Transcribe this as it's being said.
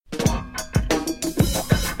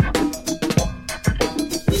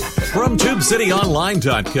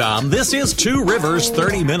TubeCityOnline.com, this is Two Rivers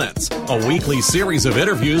 30 Minutes, a weekly series of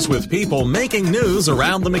interviews with people making news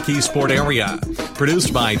around the McKeesport area.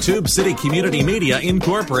 Produced by Tube City Community Media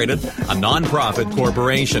Incorporated, a nonprofit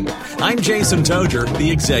corporation. I'm Jason Toger, the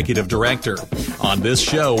Executive Director. On this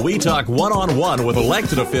show, we talk one-on-one with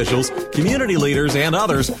elected officials, community leaders, and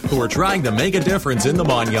others who are trying to make a difference in the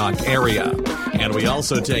Mon-Yough area. And we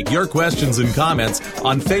also take your questions and comments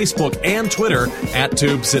on Facebook and Twitter at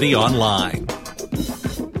Tube City Online.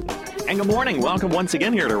 And good morning. Welcome once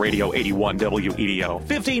again here to Radio 81 WEDO,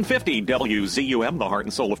 1550 WZUM, the heart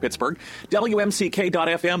and soul of Pittsburgh,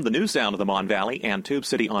 WMCK.FM, the new sound of the Mon Valley, and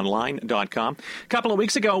TubeCityOnline.com. A couple of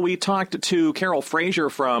weeks ago, we talked to Carol Frazier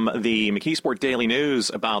from the McKeesport Daily News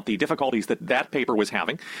about the difficulties that paper was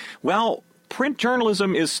having. Well, print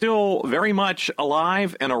journalism is still very much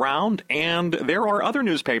alive and around, and there are other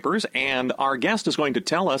newspapers, and our guest is going to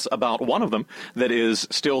tell us about one of them that is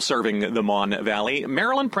still serving the Mon Valley.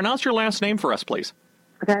 Marilyn, pronounce your last name for us, please.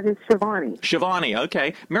 That is Shivani. Shivani,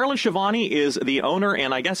 okay. Marilyn Shivani is the owner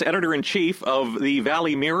and, I guess, editor-in-chief of the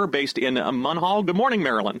Valley Mirror based in Munhall. Good morning,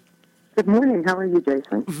 Marilyn. Good morning. How are you,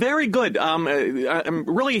 Jason? Very good. I'm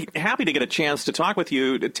really happy to get a chance to talk with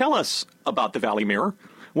you. Tell us about the Valley Mirror.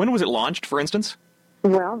 When was it launched, for instance?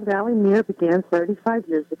 Well, Valley Mirror began 35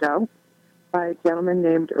 years ago by a gentleman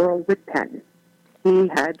named Earl Whitpen. He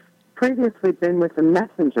had previously been with the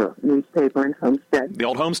Messenger newspaper in Homestead. The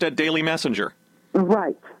old Homestead Daily Messenger.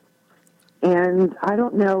 Right. And I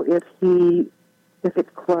don't know if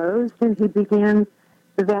it closed and he began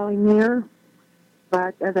the Valley Mirror,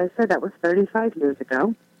 but as I said, that was 35 years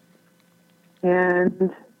ago.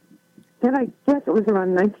 And then I guess it was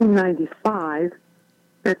around 1995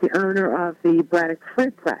 that the owner of the Braddock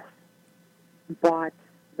Free Press bought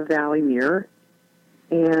the Valley Mirror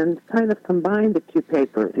and kind of combined the two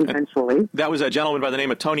papers eventually. That was a gentleman by the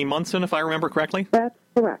name of Tony Munson, if I remember correctly? That's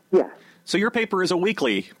correct, yes. So your paper is a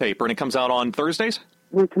weekly paper, and it comes out on Thursdays?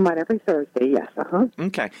 We come out every Thursday, yes.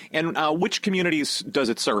 Okay. And which communities does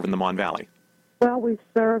it serve in the Mon Valley? Well, we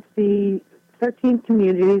serve the 13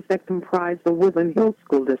 communities that comprise the Woodland Hills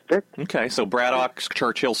School District. Okay, so Braddock,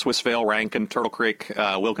 Churchill, Swissvale, Rankin, Turtle Creek,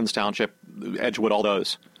 Wilkins Township, Edgewood, all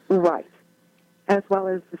those. Right. As well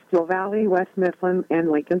as the Steel Valley, West Mifflin,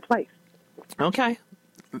 and Lincoln Place. Okay.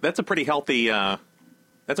 That's a pretty healthy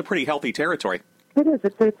territory. It is.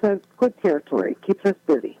 It's a good territory. It keeps us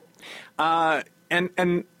busy.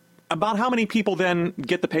 And about how many people then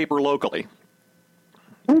get the paper locally?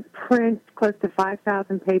 We print close to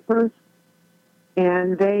 5,000 papers.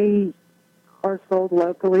 And they are sold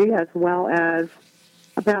locally, as well as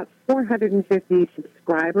about 450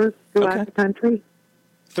 subscribers throughout the country.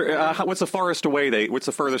 What's the furthest away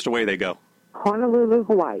they go? Honolulu,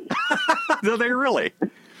 Hawaii. Do they really?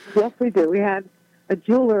 Yes, we do. We had a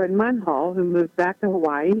jeweler in Munhall who moved back to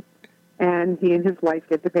Hawaii, and he and his wife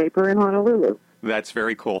get the paper in Honolulu. That's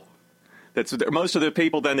very cool. Most of the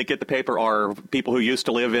people then that get the paper are people who used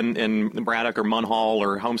to live in Braddock or Munhall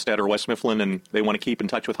or Homestead or West Mifflin, and they want to keep in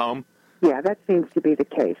touch with home? Yeah, that seems to be the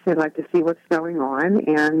case. They like to see what's going on,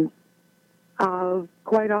 and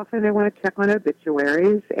quite often they want to check on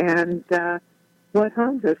obituaries and what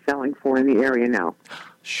homes are selling for in the area now.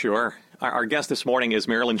 Sure. Our guest this morning is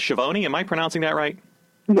Marilyn Shivani. Am I pronouncing that right?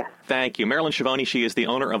 Yes. Thank you. Marilyn Shivani, she is the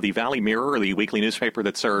owner of the Valley Mirror, the weekly newspaper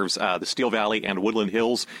that serves the Steel Valley and Woodland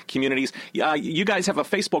Hills communities. You guys have a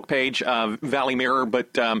Facebook page, Valley Mirror,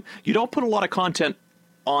 but you don't put a lot of content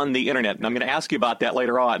on the Internet, and I'm going to ask you about that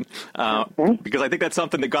later on, because I think that's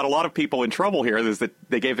something that got a lot of people in trouble here, is that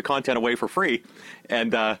they gave the content away for free,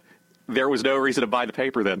 and there was no reason to buy the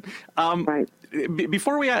paper then. Right.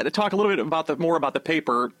 Before we talk a little bit more about the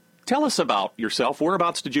paper, tell us about yourself.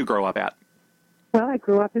 Whereabouts did you grow up at? Well, I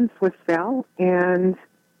grew up in Swissvale, and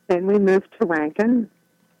then we moved to Rankin,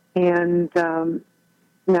 and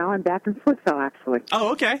now I'm back in Swissvale, actually.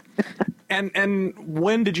 Oh, okay. And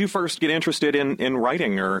when did you first get interested in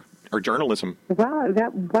writing or journalism? Well,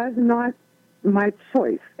 that was not my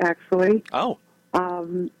choice, actually. Oh.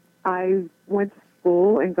 I went to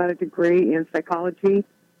school and got a degree in psychology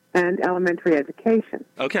and elementary education.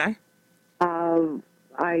 Okay.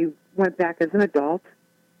 I went back as an adult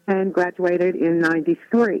and graduated in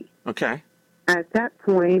 93. Okay. At that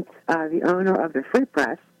point, the owner of the Free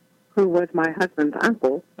Press, who was my husband's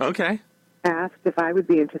uncle, asked if I would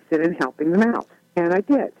be interested in helping them out. And I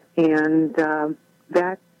did. And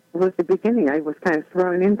that was the beginning. I was kind of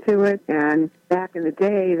thrown into it. And back in the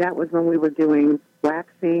day, that was when we were doing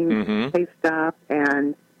waxing, paste up,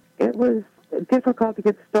 and it was difficult to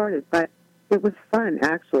get started, but it was fun,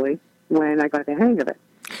 actually, when I got the hang of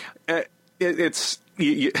it. it's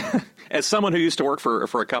as someone who used to work for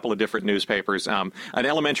a couple of different newspapers, an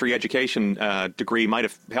elementary education degree might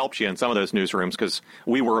have helped you in some of those newsrooms because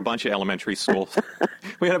we were a bunch of elementary schools.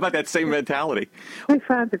 We had about that same mentality. We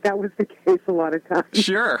found that was the case a lot of times.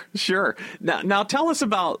 Sure. Now tell us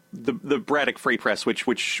about the Braddock Free Press,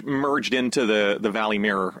 which merged into the Valley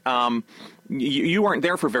Mirror. You weren't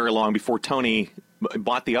there for very long before Tony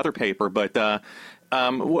bought the other paper, but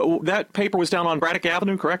that paper was down on Braddock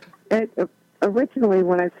Avenue, correct? Originally,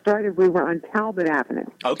 when I started, we were on Talbot Avenue.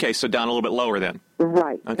 Okay, so down a little bit lower then.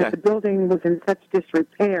 Right. Okay. The building was in such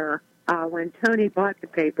disrepair. When Tony bought the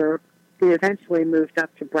paper, he eventually moved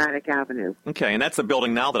up to Braddock Avenue. Okay, and that's the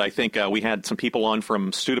building now that I think we had some people on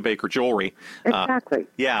from Studebaker Jewelry. Exactly.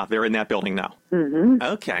 Yeah, they're in that building now. Mm-hmm.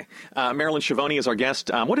 Okay. Marilyn Schiavone is our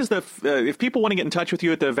guest. What is if people want to get in touch with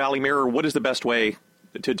you at the Valley Mirror, what is the best way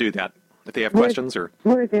to do that? If they have questions?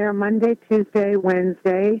 We're there Monday, Tuesday,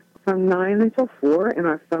 Wednesday, from 9 until 4, and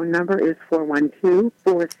our phone number is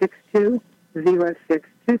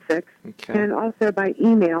 412-462-0626, and also by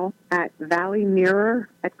email at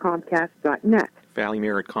valleymirror@comcast.net.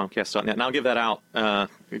 Valleymirror@comcast.net. And I'll give that out a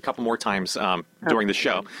couple more times during the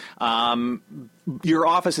show. Your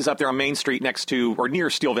office is up there on Main Street next to, or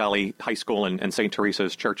near Steel Valley High School and St.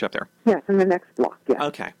 Teresa's Church up there? Yes, in the next block, yes.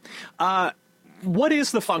 Okay. What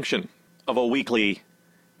is the function of a weekly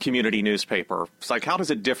community newspaper? It's like, how does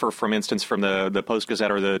it differ, from instance, from the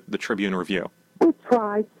Post-Gazette or the Tribune Review? We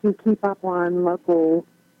try to keep up on local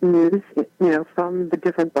news, from the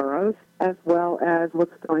different boroughs, as well as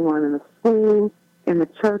what's going on in the schools, in the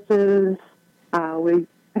churches. We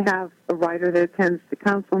have a writer that attends the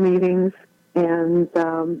council meetings, and,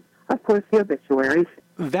 of course, the obituaries.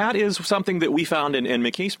 That is something that we found in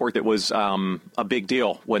McKeesport that was a big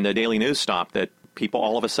deal when the Daily News stopped, that people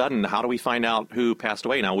all of a sudden, how do we find out who passed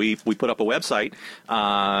away? Now, we put up a website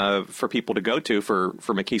for people to go to for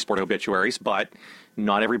McKeesport obituaries, but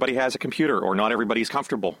not everybody has a computer, or not everybody's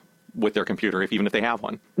comfortable with their computer, even if they have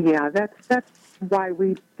one. Yeah, that's why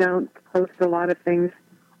we don't post a lot of things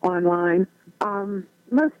online.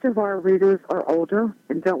 Most of our readers are older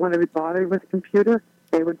and don't want to be bothered with a computer.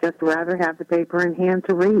 They would just rather have the paper in hand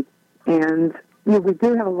to read. And we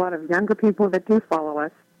do have a lot of younger people that do follow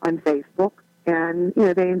us on Facebook, and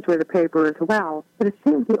they enjoy the paper as well. But it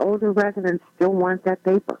seems the older residents still want that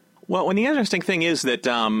paper. Well, and the interesting thing is that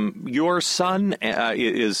your son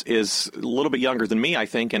is a little bit younger than me, I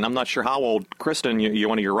think, and I'm not sure how old Kristen,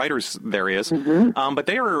 one of your writers there, is. Mm-hmm. But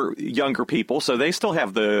they are younger people, so they still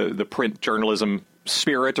have the print journalism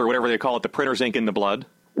spirit, or whatever they call it, the printer's ink in the blood.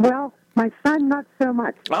 Well, my son, not so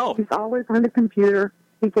much. Oh. He's always on the computer.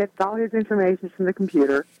 He gets all his information from the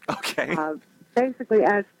computer. Okay. Basically,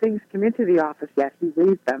 as things come into the office, yes, he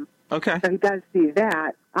reads them. Okay. So he does see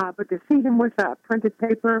that. But to see him with printed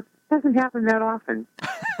paper doesn't happen that often.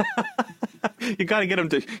 You got to get him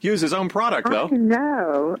to use his own product, though. I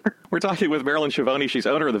know. We're talking with Marilyn Schiavone. She's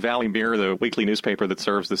owner of the Valley Mirror, the weekly newspaper that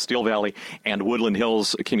serves the Steel Valley and Woodland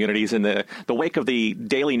Hills communities. In the wake of the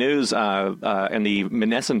Daily News and the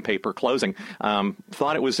Monessen paper closing,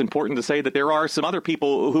 thought it was important to say that there are some other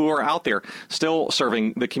people who are out there still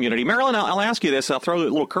serving the community. Marilyn, I'll ask you this. I'll throw a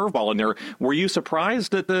little curveball in there. Were you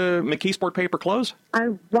surprised that the McKeesport paper closed?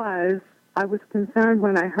 I was concerned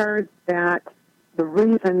when I heard that the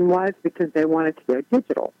reason was because they wanted to go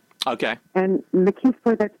digital. Okay. And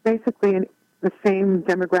McKeesport, that's basically the same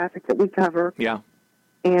demographic that we cover. Yeah.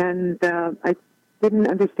 And I didn't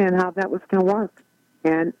understand how that was going to work.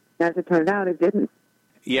 And as it turned out, it didn't.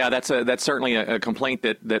 Yeah, that's certainly a complaint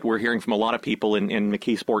that we're hearing from a lot of people in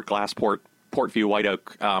McKeesport, Glassport, Portview, White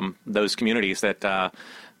Oak, those communities that...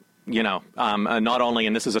 not only,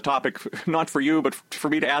 and this is a topic not for you, but for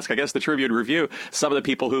me to ask, I guess, the Tribune Review, some of the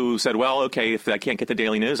people who said, well, okay, if I can't get the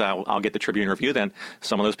Daily News, I'll get the Tribune Review then.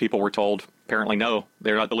 Some of those people were told, apparently, no,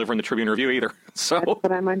 they're not delivering the Tribune Review either. So that's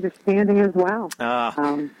what I'm understanding as well.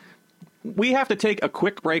 We have to take a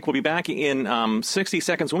quick break. We'll be back in 60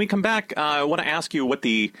 seconds. When we come back, I want to ask you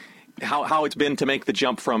how it's been to make the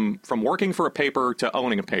jump from working for a paper to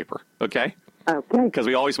owning a paper, okay? Okay. Because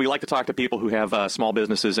we like to talk to people who have small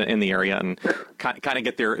businesses in the area and kind of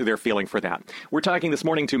get their feeling for that. We're talking this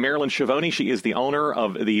morning to Marilyn Schiavone. She is the owner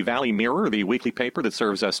of the Valley Mirror, the weekly paper that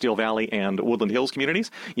serves Steel Valley and Woodland Hills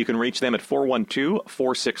communities. You can reach them at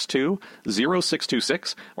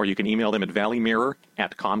 412-462-0626, or you can email them at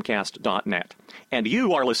valleymirror@comcast.net. And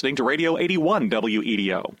you are listening to Radio 81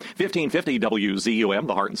 WEDO, 1550 WZUM,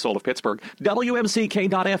 the heart and soul of Pittsburgh,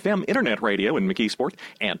 WMCK.FM, internet radio in McKeesport,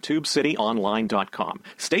 and TubeCityOnline.com.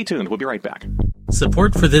 Stay tuned. We'll be right back.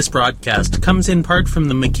 Support for this broadcast comes in part from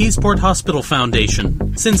the McKeesport Hospital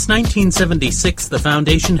Foundation. Since 1976, the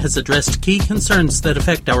Foundation has addressed key concerns that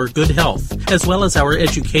affect our good health, as well as our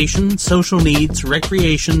education, social needs,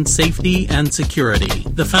 recreation, safety, and security.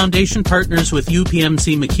 The Foundation partners with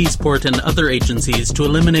UPMC McKeesport and other agencies to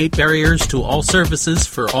eliminate barriers to all services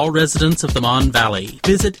for all residents of the Mon Valley.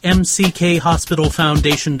 Visit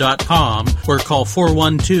mckhospitalfoundation.com or call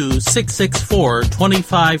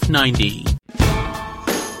 412-664-2590.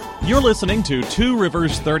 You're listening to Two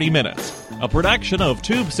Rivers 30 Minutes, a production of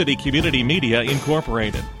Tube City Community Media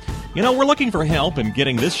Incorporated. You know, we're looking for help in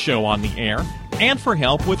getting this show on the air and for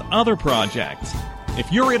help with other projects.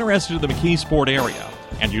 If you're interested in the McKeesport area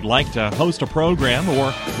and you'd like to host a program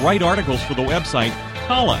or write articles for the website,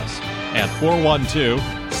 call us at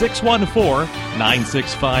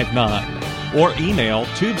 412-614-9659 or email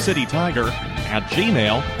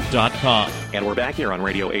tubecitytiger@gmail.com. And we're back here on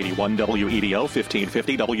Radio 81 WEDO,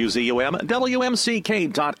 1550 WZUM,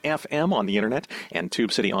 WMCK.FM on the internet, and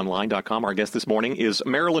TubeCityOnline.com. Our guest this morning is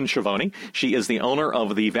Marilyn Schiavone. She is the owner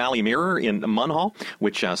of the Valley Mirror in Munhall,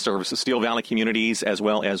 which serves Steel Valley communities as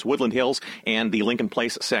well as Woodland Hills and the Lincoln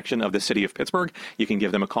Place section of the city of Pittsburgh. You can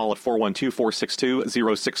give them a call at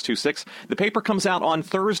 412-462-0626. The paper comes out on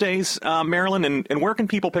Thursdays, Marilyn, and where can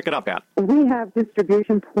people pick it up at? We have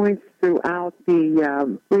distribution points throughout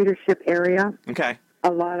the leadership area. Okay. A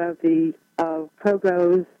lot of the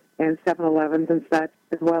Pogos and 7-Elevens and such,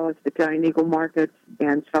 as well as the Giant Eagle Markets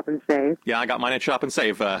and Shop and Save. Yeah, I got mine at Shop and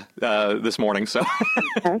Save this morning. So.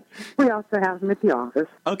 Okay. We also have them at the office.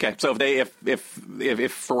 Okay. So if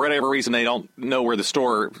for whatever reason they don't know where the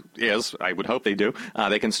store is, I would hope they do.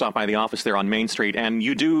 They can stop by the office there on Main Street. And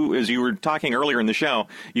you do, as you were talking earlier in the show,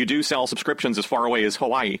 you do sell subscriptions as far away as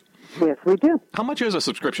Hawaii. Yes, we do. How much is a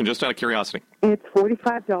subscription, just out of curiosity? It's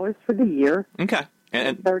 $45 for the year. Okay.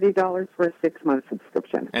 And $30 for a 6-month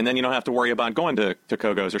subscription. And then you don't have to worry about going to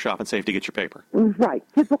Kogo's or Shop and Save to get your paper. Right.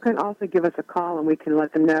 People can also give us a call, and we can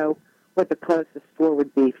let them know what the closest store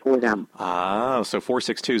would be for them. Ah, so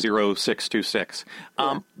 462-0626.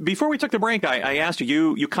 Before we took the break, I asked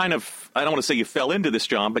you kind of, I don't want to say you fell into this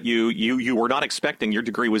job, but you were not expecting, your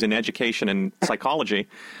degree was in education and psychology.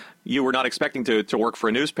 You were not expecting to work for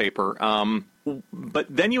a newspaper, but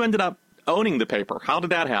then you ended up owning the paper. How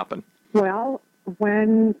did that happen? Well,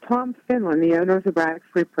 when Tom Finland, the owner of the Braddock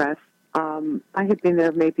Free Press, I had been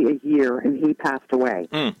there maybe a year, and he passed away.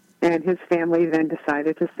 And his family then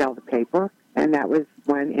decided to sell the paper, and that was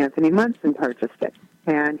when Anthony Munson purchased it.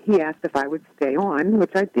 And he asked if I would stay on,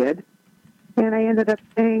 which I did, and I ended up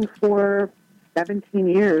staying for 17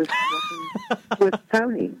 years with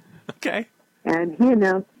Tony. Okay. And he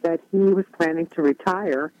announced that he was planning to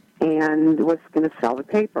retire and was going to sell the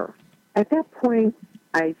paper. At that point,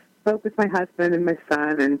 I spoke with my husband and my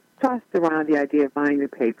son and tossed around the idea of buying the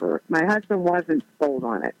paper. My husband wasn't sold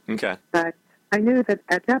on it. Okay. But I knew that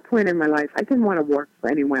at that point in my life, I didn't want to work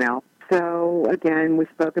for anyone else. So, again, we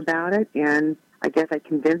spoke about it, and I guess I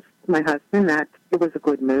convinced my husband that it was a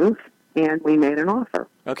good move, and we made an offer.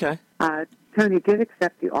 Okay. Tony did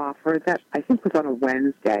accept the offer that I think was on a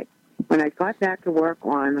Wednesday. When I got back to work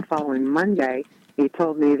on the following Monday, he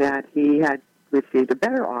told me that he had received a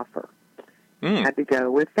better offer. Had to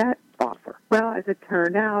go with that offer. Well, as it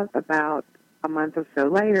turned out, about a month or so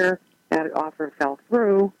later, that offer fell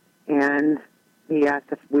through, and he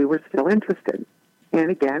asked if we were still interested.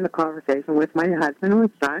 And again, the conversation with my husband and my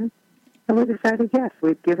son, and we decided, yes,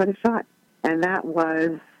 we'd give it a shot. And that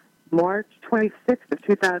was March 26th of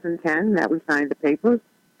 2010 that we signed the papers.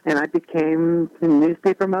 And I became the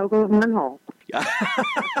newspaper mogul of Munhall.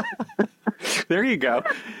 There you go.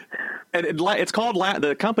 And it's called,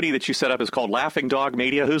 the company that you set up is called Laughing Dog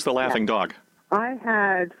Media. Who's the Laughing Dog? I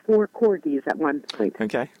had 4 corgis at one point.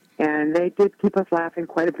 Okay. And they did keep us laughing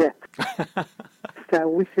quite a bit. So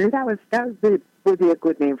we figured that would be a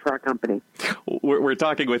good name for our company. We're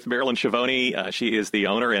talking with Marilyn Schiavone. She is the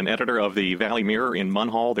owner and editor of the Valley Mirror in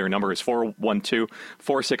Munhall. Their number is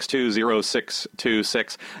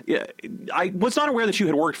 412-462-0626. I was not aware that you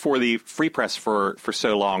had worked for the Free Press for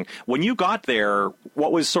so long. When you got there,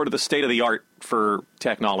 what was sort of the state of the art for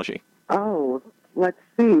technology? Oh, let's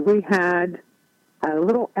see. We had a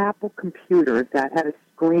little Apple computer that had a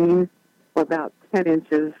screen about 10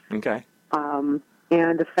 inches. Okay.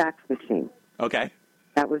 And a fax machine. Okay.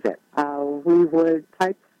 That was it. We would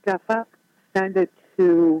type stuff up, send it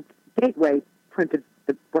to Gateway, printed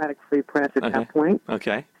the Braddock Free Press at that point.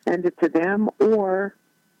 Okay. Send it to them, or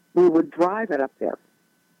we would drive it up there.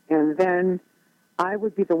 And then I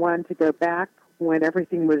would be the one to go back when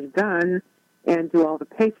everything was done and do all the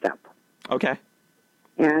paste up. Okay.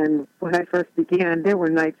 And when I first began, there were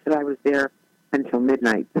nights that I was there until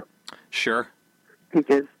midnight. Sure.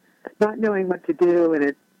 Because not knowing what to do,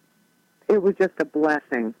 and it was just a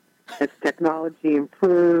blessing as technology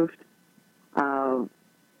improved.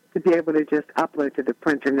 To be able to just upload to the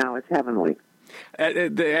printer now is heavenly.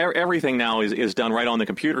 Everything now is done right on the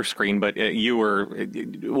computer screen, but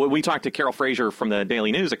we talked to Carol Fraser from the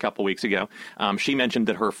Daily News a couple weeks ago. She mentioned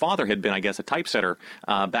that her father had been, I guess, a typesetter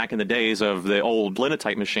back in the days of the old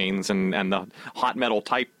linotype machines and the hot metal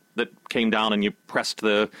type that came down and you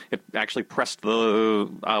actually pressed the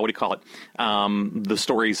the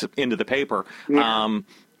stories into the paper. Yeah.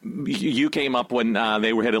 You came up when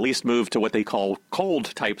they had at least moved to what they call cold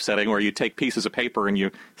typesetting, where you take pieces of paper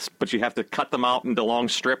but you have to cut them out into long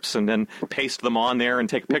strips and then paste them on there and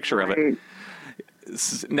take a picture of it.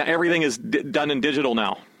 Now, everything is done in digital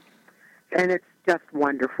now. And it's just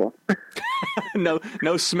wonderful.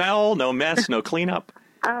 No smell, no mess, no cleanup.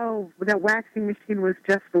 Oh, the waxing machine was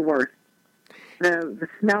just the worst. The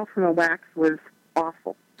smell from the wax was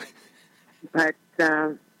awful. But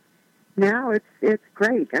now it's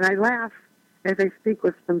great. And I laugh as I speak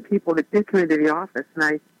with some people that do come into the office, and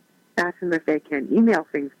I ask them if they can email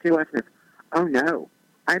things to us. And oh, no,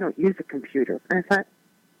 I don't use a computer. And I thought,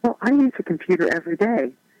 well, I use a computer every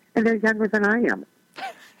day, and they're younger than I am.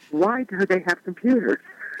 Why do they have computers?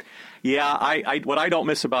 Yeah, what I don't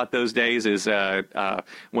miss about those days is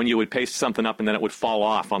when you would paste something up and then it would fall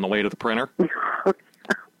off on the way to the printer.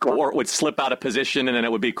 Or it would slip out of position and then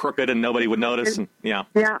it would be crooked and nobody would notice. Yeah.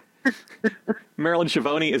 Marilyn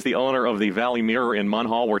Schiavone is the owner of the Valley Mirror in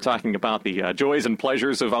Munhall. We're talking about the joys and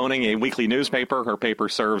pleasures of owning a weekly newspaper. Her paper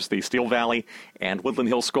serves the Steel Valley and Woodland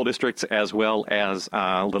Hills school districts, as well as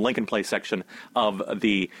the Lincoln Place section of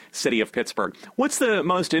the city of Pittsburgh. What's the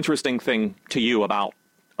most interesting thing to you about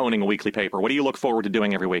owning a weekly paper? What do you look forward to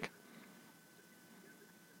doing every week?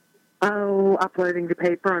 Oh, uploading the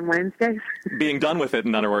paper on Wednesdays. Being done with it,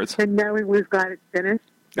 in other words. And knowing we've got it finished.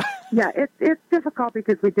 Yeah, it's difficult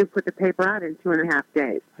because we do put the paper out in 2.5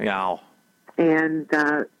 days. Yeah. And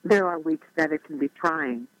there are weeks that it can be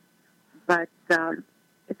trying. But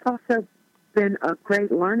it's also been a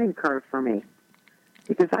great learning curve for me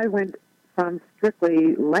because I went from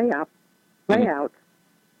strictly layout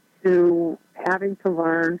to having to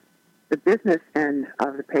learn the business end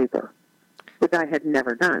of the paper, which I had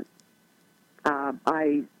never done.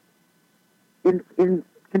 In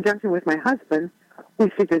conjunction with my husband,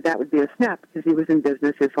 we figured that would be a snap because he was in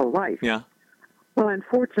business his whole life. Yeah. Well,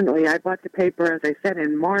 unfortunately, I bought the paper, as I said,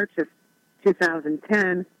 in March of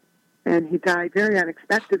 2010, and he died very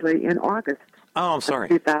unexpectedly in August. Oh, I'm sorry.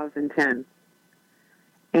 2010.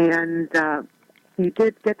 And he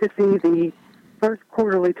did get to see the first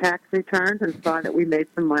quarterly tax returns and saw that we made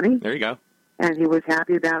some money. There you go. And he was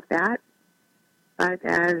happy about that. But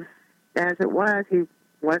as it was, he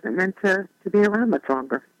wasn't meant to be around much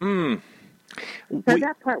longer. So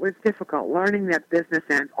that part was difficult, learning that business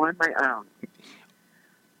end on my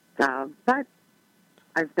own. But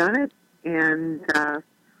I've done it, and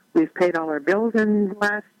we've paid all our bills in the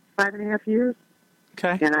last 5.5 years.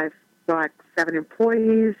 Okay. And I've got 7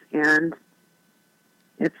 employees, and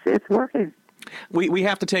it's working. We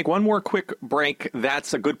have to take one more quick break.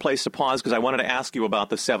 That's a good place to pause because I wanted to ask you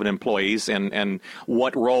about the 7 employees and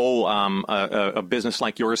what role a business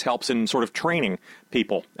like yours helps in sort of training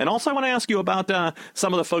people. And also I want to ask you about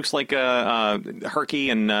some of the folks like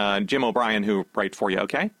Herky and Jim O'Brien who write for you,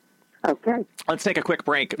 okay? Okay. Let's take a quick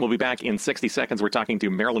break. We'll be back in 60 seconds. We're talking to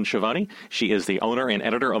Marilyn Schiavone. She is the owner and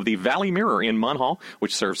editor of the Valley Mirror in Munhall,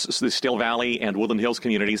 which serves the Steel Valley and Woodland Hills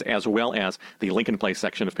communities, as well as the Lincoln Place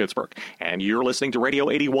section of Pittsburgh. And you're listening to Radio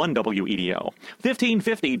 81 WEDO,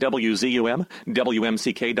 1550 WZUM,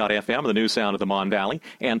 WMCK.FM, the new sound of the Mon Valley,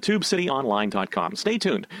 and TubeCityOnline.com. Stay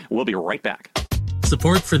tuned. We'll be right back.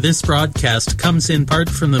 Support for this broadcast comes in part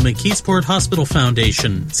from the McKeesport Hospital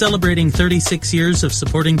Foundation, celebrating 36 years of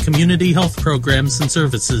supporting community health programs and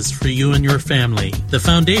services for you and your family. The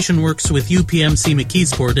foundation works with UPMC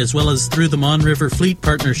McKeesport as well as through the Mon River Fleet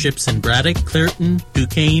partnerships in Braddock, Clairton,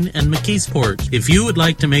 Duquesne, and McKeesport. If you would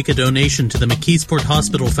like to make a donation to the McKeesport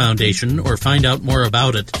Hospital Foundation or find out more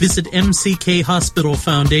about it, visit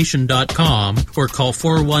mckhospitalfoundation.com or call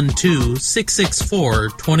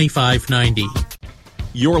 412-664-2590.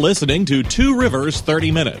 You're listening to Two Rivers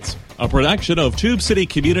 30 Minutes, a production of Tube City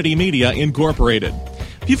Community Media Incorporated.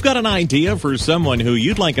 If you've got an idea for someone who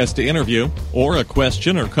you'd like us to interview, or a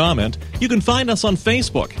question or comment, you can find us on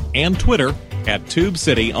Facebook and Twitter at Tube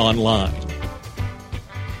City Online.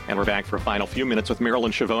 And we're back for a final few minutes with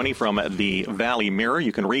Marilyn Schiavone from the Valley Mirror.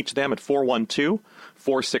 You can reach them at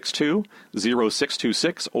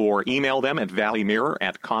 412-462-0626 or email them at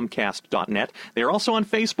valleymirror@comcast.net. They're also on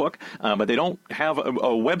Facebook, but they don't have a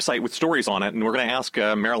website with stories on it, and we're going to ask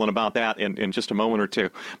Marilyn about that in just a moment or two.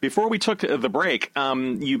 Before we took the break,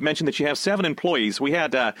 you mentioned that you have 7 employees. We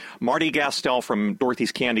had Marty Gastel from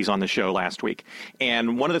Dorothy's Candies on the show last week,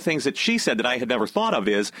 and one of the things that she said that I had never thought of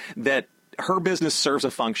is that her business serves a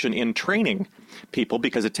function in training people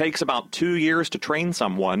because it takes about 2 years to train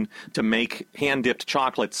someone to make hand-dipped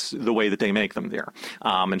chocolates the way that they make them there.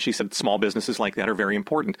 And she said small businesses like that are very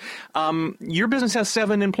important. Your business has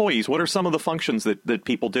 7 employees. What are some of the functions that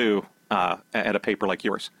people do at a paper like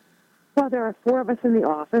yours? Well, there are 4 of us in the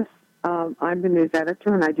office. I'm the news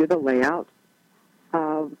editor, and I do the layout.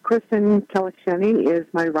 Kristen Kellicheni is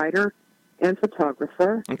my writer and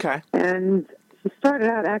photographer. Okay. And she started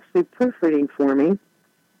out actually proofreading for me.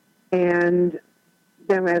 And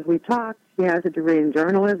then as we talked, she has a degree in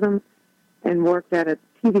journalism and worked at a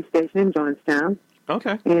TV station in Johnstown.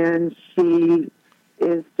 Okay. And she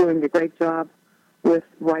is doing a great job with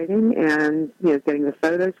writing and, getting the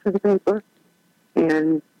photos for the paper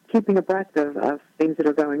and keeping abreast of things that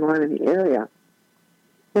are going on in the area.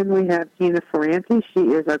 Then we have Gina Ferranti. She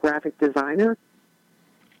is our graphic designer.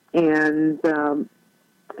 And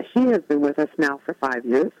she has been with us now for 5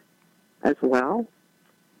 years as well.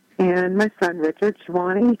 And my son, Richard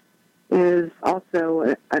Shivani, is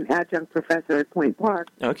also an adjunct professor at Point Park.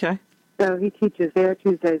 Okay. So he teaches there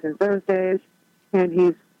Tuesdays and Thursdays, and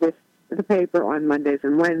he's with the paper on Mondays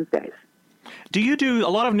and Wednesdays. Do you do a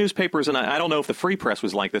lot of newspapers, and I don't know if the Free Press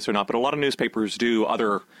was like this or not, but a lot of newspapers do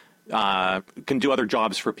can do other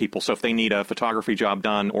jobs for people. So if they need a photography job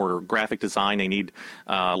done or graphic design, they need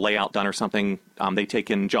layout done or something, they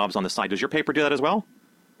take in jobs on the side. Does your paper do that as well?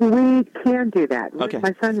 We can do that. Okay.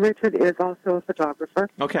 My son Richard is also a photographer.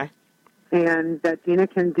 Okay. And Gina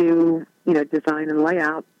can do, design and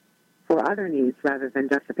layout for other needs rather than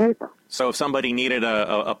just the paper. So if somebody needed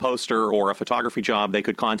a poster or a photography job, they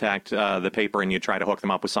could contact the paper and you try to hook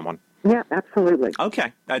them up with someone. Yeah, absolutely.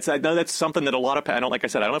 Okay. I know that's something that a lot of, like I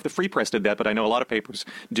said, I don't know if the Free Press did that, but I know a lot of papers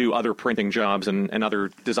do other printing jobs and other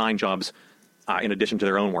design jobs in addition to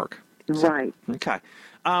their own work. So, right. Okay.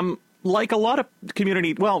 Like a lot of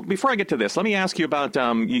community, well, before I get to this, let me ask you about,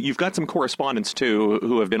 you've got some correspondents, too,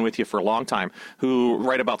 who have been with you for a long time, who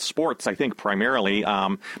write about sports, I think, primarily,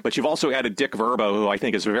 but you've also added Dick Verbo, who I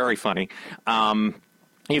think is very funny.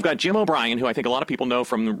 You've got Jim O'Brien, who I think a lot of people know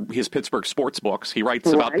from his Pittsburgh sports books. He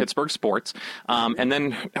writes about Pittsburgh sports. And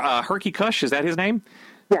then Herky Kush, is that his name?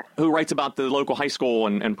 Yes. Who writes about the local high school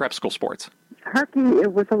and prep school sports. Herky is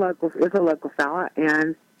a local fella,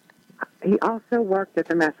 and he also worked at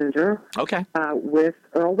the Messenger. Okay. With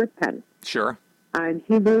Earl Whitpen. Sure. And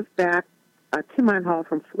he moved back 2 Mile Hall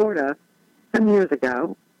from Florida some years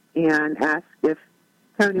ago and asked if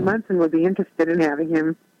Tony Munson would be interested in having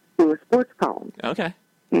him do a sports column. Okay.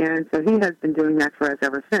 And so he has been doing that for us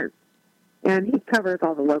ever since. And he covers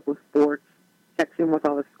all the local sports, checks in with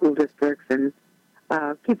all the school districts, and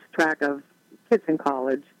keeps track of kids in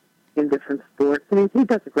college in different sports. And he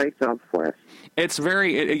does a great job for us. It's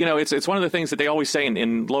very, it's one of the things that they always say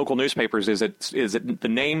in local newspapers is that the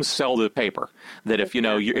names sell the paper. That if,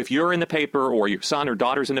 if you're in the paper or your son or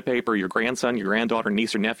daughter's in the paper, your grandson, your granddaughter,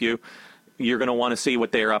 niece or nephew, you're going to want to see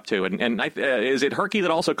what they're up to. And is it Herky that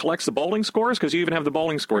also collects the bowling scores? Because you even have the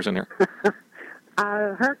bowling scores in there.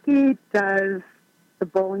 Herky does the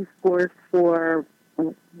bowling scores for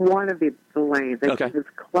one of the lanes. Okay. It's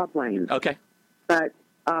club lanes. Okay. But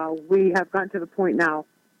we have gotten to the point now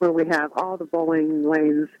where we have all the bowling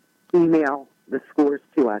lanes email the scores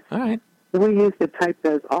to us. All right. We used to type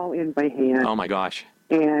those all in by hand. Oh, my gosh.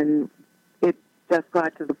 And it just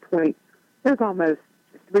got to the point, there's almost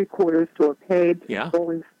 3/4 to a page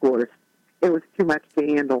bowling scores. It was too much to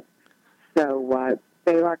handle. So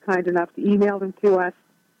they are kind enough to email them to us,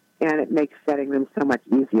 and it makes setting them so much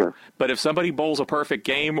easier. But if somebody bowls a perfect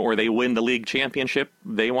game or they win the league championship,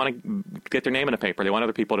 they want to get their name in a paper. They want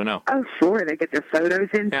other people to know. Oh, sure. They get their photos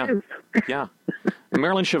in, too. Yeah.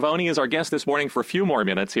 Marilyn Schiavone is our guest this morning for a few more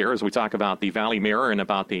minutes here as we talk about the Valley Mirror and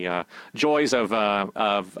about the joys of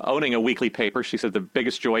owning a weekly paper. She said the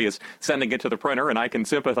biggest joy is sending it to the printer, and I can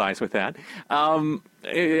sympathize with that.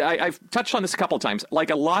 I've touched on this a couple of times.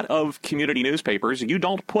 Like a lot of community newspapers, you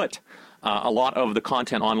don't put a lot of the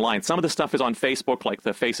content online. Some of the stuff is on Facebook, like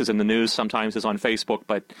the Faces in the News sometimes is on Facebook,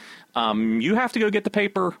 but you have to go get the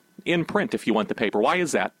paper in print if you want the paper. Why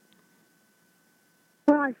is that?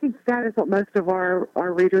 Well, I think that is what most of our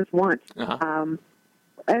readers want. Uh-huh.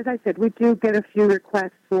 As I said, we do get a few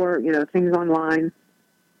requests for, things online,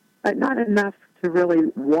 not enough to really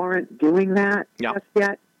warrant doing that just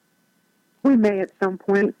yet. We may at some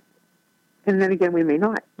point, and then again, we may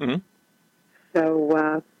not. Mm-hmm.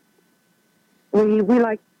 So we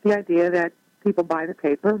like the idea that people buy the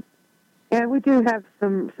paper, and we do have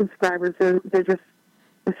some subscribers. They're just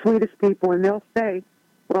the sweetest people, and they'll say,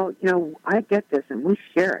 well, I get this, and we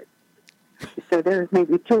share it. So there's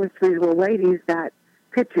maybe 2 or 3 little ladies that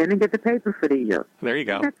pitch in and get the paper for the year. There you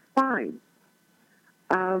go. And that's fine.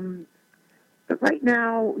 But right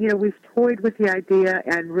now, we've toyed with the idea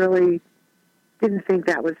and really didn't think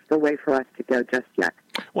that was the way for us to go just yet.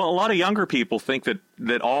 Well, a lot of younger people think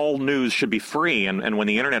that all news should be free, and when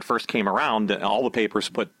the Internet first came around, all the papers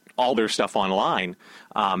put all their stuff online,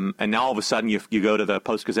 and now all of a sudden you go to the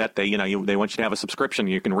Post-Gazette, they want you to have a subscription.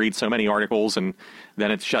 You can read so many articles, and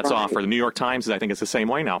then it shuts off. Or the New York Times, I think it's the same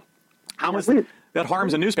way now. That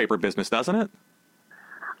harms the newspaper business, doesn't it?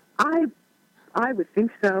 I would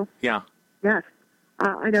think so. Yeah. Yes.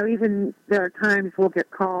 I know even there are times we'll get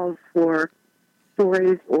calls for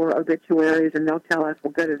stories or obituaries, and they'll tell us,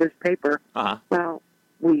 we'll go to this paper. Uh-huh. Well,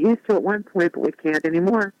 we used to at one point, but we can't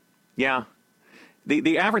anymore. Yeah.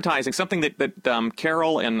 The advertising, something that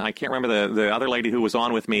Carol and I can't remember the other lady who was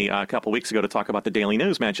on with me a couple weeks ago to talk about the Daily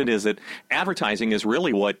News mentioned, is that advertising is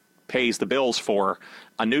really what pays the bills for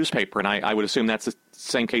a newspaper, and I would assume that's the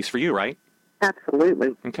same case for you, right?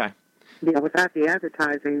 Absolutely. Okay. Yeah, without the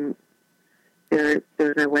advertising, there's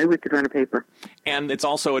no way we could run a paper. And it's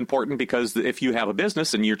also important because if you have a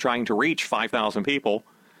business and you're trying to reach 5,000 people,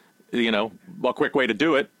 a quick way to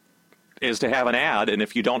do it is to have an ad. And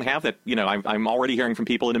if you don't have that, I'm already hearing from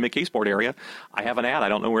people in the McKeesport area, I have an ad, I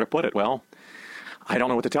don't know where to put it. Well, I don't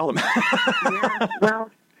know what to tell them. Yeah,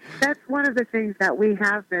 well, that's one of the things that we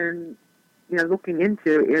have been, looking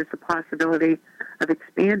into is the possibility of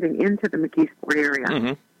expanding into the McKeesport area.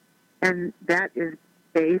 Mm-hmm. And that is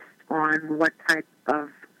based on what type of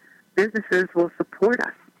businesses will support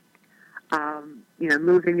us.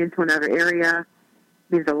 Moving into another area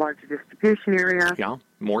means a larger distribution area. Yeah,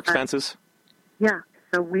 more expenses.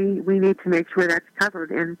 So we need to make sure that's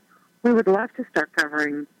covered. And we would love to start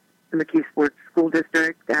covering the McKeesport School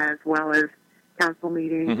District as well as council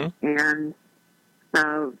meetings and,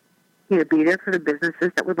 be there for the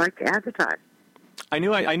businesses that would like to advertise. I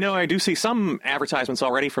know I do see some advertisements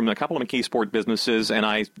already from a couple of McKeesport businesses, and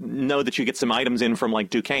I know that you get some items in from like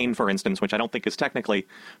Duquesne, for instance, which I don't think is technically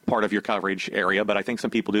part of your coverage area, but I think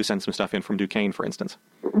some people do send some stuff in from Duquesne, for instance.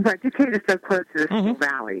 Right, Duquesne is so close to the School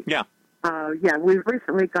Valley. Yeah. We've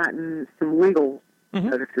recently gotten some legal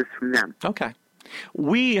notices from them. Okay.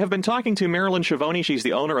 We have been talking to Marilyn Schiavone. She's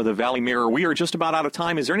the owner of the Valley Mirror. We are just about out of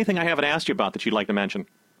time. Is there anything I haven't asked you about that you'd like to mention?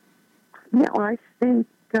 Yeah, I think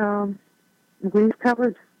we've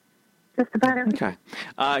covered just about everything.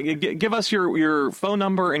 Okay. Give us your phone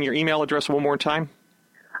number and your email address one more time.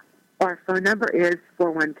 Our phone number is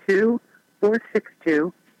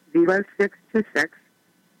 412-462-0626,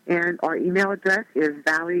 and our email address is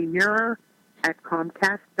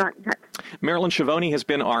valleymirror@comcast.net. Marilyn Schiavone has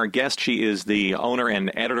been our guest. She is the owner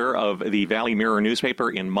and editor of the Valley Mirror newspaper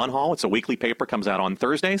in Munhall. It's a weekly paper, comes out on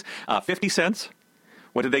Thursdays. 50 cents.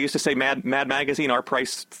 What did they used to say, Mad Magazine, our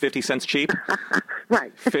price 50 cents cheap?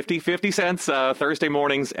 Right. 50 cents Thursday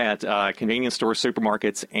mornings at convenience stores,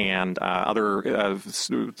 supermarkets, and other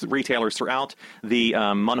retailers throughout the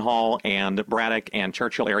Munhall and Braddock and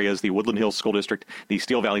Churchill areas, the Woodland Hills School District, the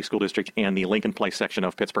Steel Valley School District, and the Lincoln Place section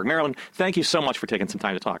of Pittsburgh. Marilyn, thank you so much for taking some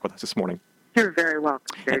time to talk with us this morning. You're very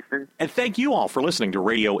welcome, Jason. And thank you all for listening to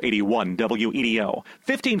Radio 81 WEDO,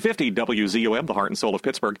 1550 WZUM, the heart and soul of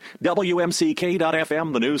Pittsburgh,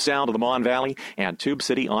 WMCK.FM, the news sound of the Mon Valley, and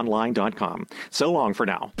TubeCityOnline.com. So long for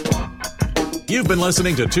now. You've been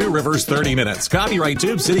listening to Two Rivers 30 Minutes. Copyright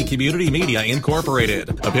Tube City Community Media,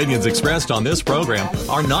 Incorporated. Opinions expressed on this program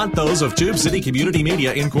are not those of Tube City Community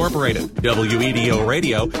Media, Incorporated, WEDO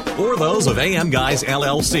Radio, or those of AM Guys,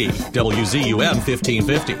 LLC, WZUM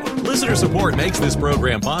 1550. Listener support makes this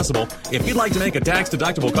program possible. If you'd like to make a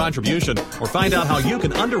tax-deductible contribution or find out how you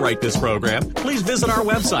can underwrite this program, please visit our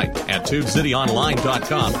website at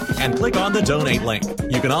TubeCityOnline.com and click on the donate link.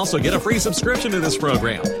 You can also get a free subscription to this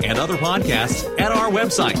program and other podcasts at our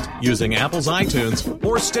website using Apple's iTunes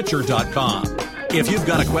or Stitcher.com. If you've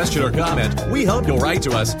got a question or comment, we hope you'll write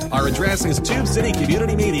to us. Our address is Tube City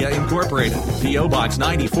Community Media, Incorporated, P.O. Box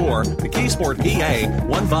 94, McKeesport, PA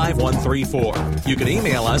 15134. You can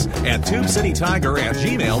email us at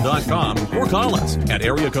tubecitytiger@gmail.com or call us at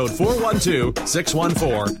area code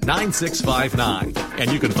 412-614-9659.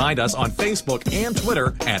 And you can find us on Facebook and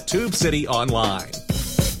Twitter at Tube City Online.